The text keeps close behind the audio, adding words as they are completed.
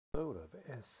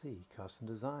SC Custom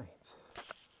Designs.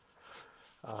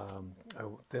 I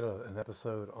did an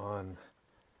episode on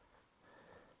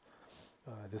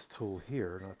this tool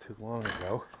here not too long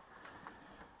ago.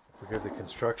 We have the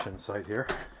construction site here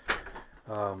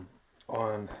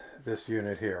on this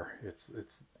unit here.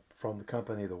 It's from the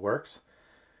company The Works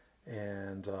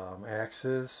and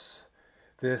Axis.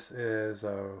 This is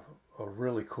a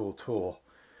really cool tool.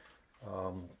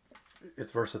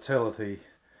 Its versatility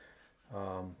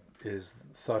is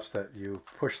such that you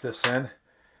push this in,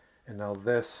 and now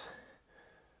this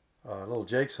little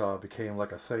jigsaw became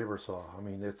like a saber saw. I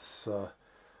mean, it's or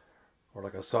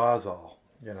like a sawzall,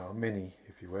 you know, mini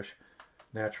if you wish.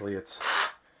 Naturally, it's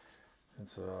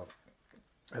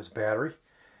has battery,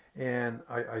 and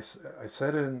I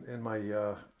said in my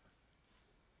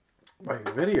my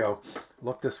video,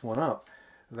 look this one up,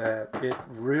 that it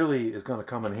really is going to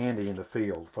come in handy in the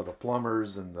field for the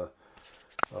plumbers and the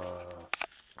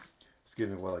excuse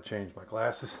me while I change my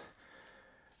glasses,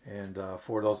 and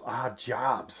for those odd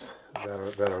jobs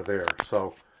that are there.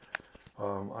 So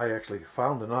I actually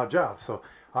found an odd job. So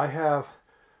I have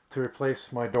to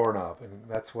replace my doorknob, and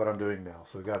that's what I'm doing now.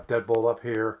 So we got a deadbolt up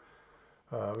here.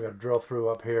 We got a drill through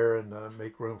up here and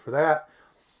make room for that,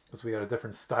 because we had a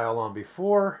different style on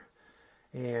before.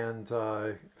 And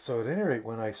so at any rate,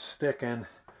 when I stick in,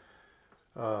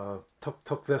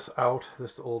 took this out,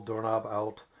 this old doorknob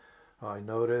out, I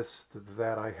noticed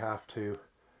that I have to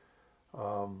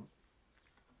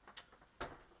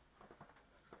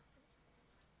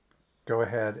go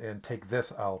ahead and take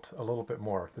this out a little bit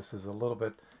more. This is a little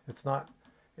bit,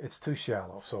 it's too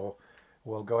shallow. So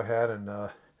we'll go ahead and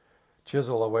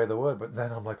chisel away the wood. But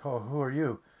then I'm like, oh, who are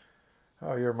you?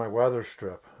 Oh, you're my weather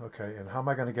strip. Okay, and how am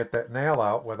I going to get that nail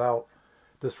out without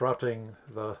disrupting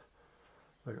the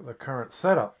current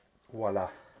setup? Voila.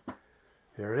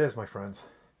 Here it is, my friends.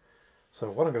 So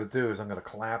what I'm going to do is I'm going to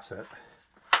collapse it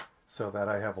so that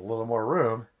I have a little more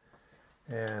room,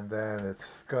 and then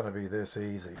it's going to be this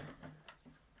easy.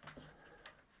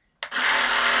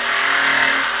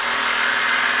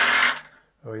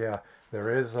 Oh yeah,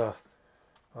 there is a,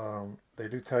 they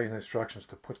do tell you in the instructions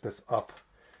to put this up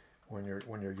when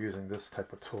you're using this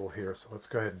type of tool here. So let's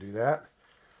go ahead and do that.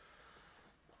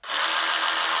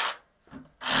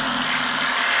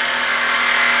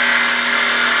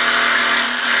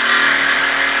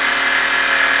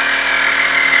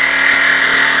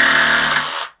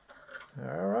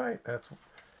 All right,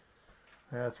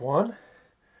 that's one.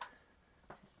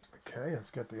 Okay,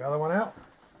 let's get the other one out.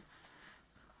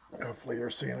 Hopefully you're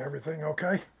seeing everything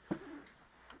okay.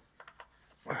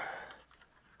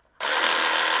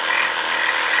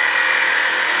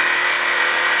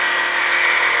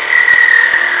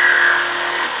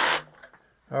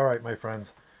 All right, my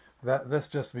friends, this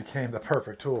just became the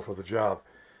perfect tool for the job.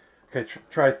 Okay,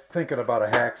 try thinking about a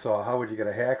hacksaw. How would you get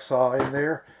a hacksaw in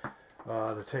there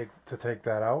to take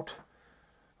that out?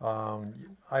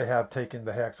 I have taken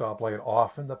the hacksaw blade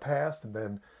off in the past and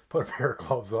then put a pair of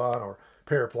gloves on or a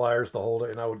pair of pliers to hold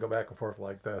it, and I would go back and forth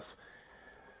like this.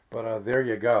 But there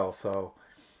you go. So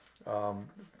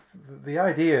the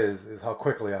idea is how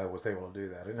quickly I was able to do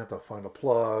that. I didn't have to find a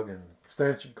plug and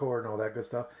extension cord and all that good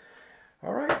stuff.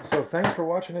 All right, so thanks for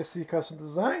watching SC Custom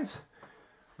Designs.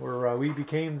 We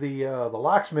became the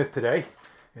locksmith today,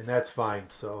 and that's fine.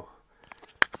 So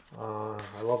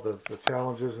I love the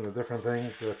challenges and the different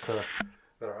things that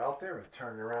are out there. We're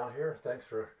turning around here. Thanks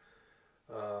for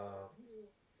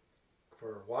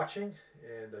watching.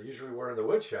 And usually we're in the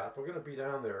wood shop. We're going to be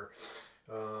down there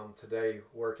today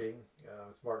working.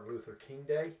 It's Martin Luther King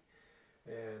Day,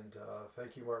 and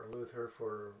thank you, Martin Luther,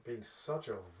 for being such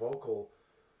a vocal.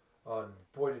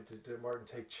 Boy, did Martin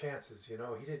take chances. You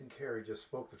know, he didn't care. He just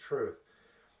spoke the truth.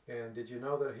 And did you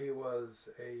know that he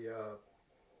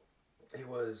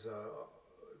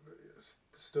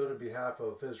stood in behalf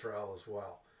of Israel as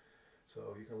well?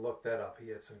 So you can look that up. He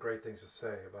had some great things to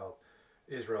say about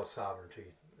Israel's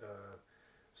sovereignty.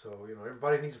 So, you know,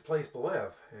 everybody needs a place to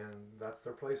live, and that's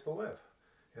their place to live.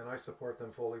 And I support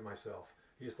them fully myself.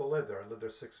 I used to live there. I lived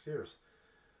there 6 years.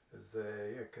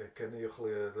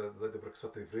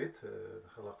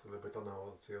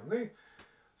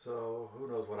 So who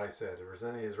knows what I said? If there's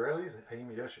any Israelis,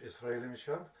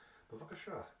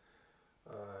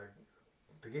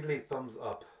 give me thumbs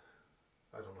up.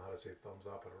 I don't know how to say thumbs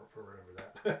up. I don't remember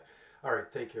that. All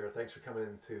right, take care. Thanks for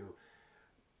coming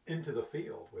into the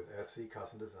field with SC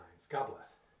Custom Designs. God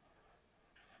bless.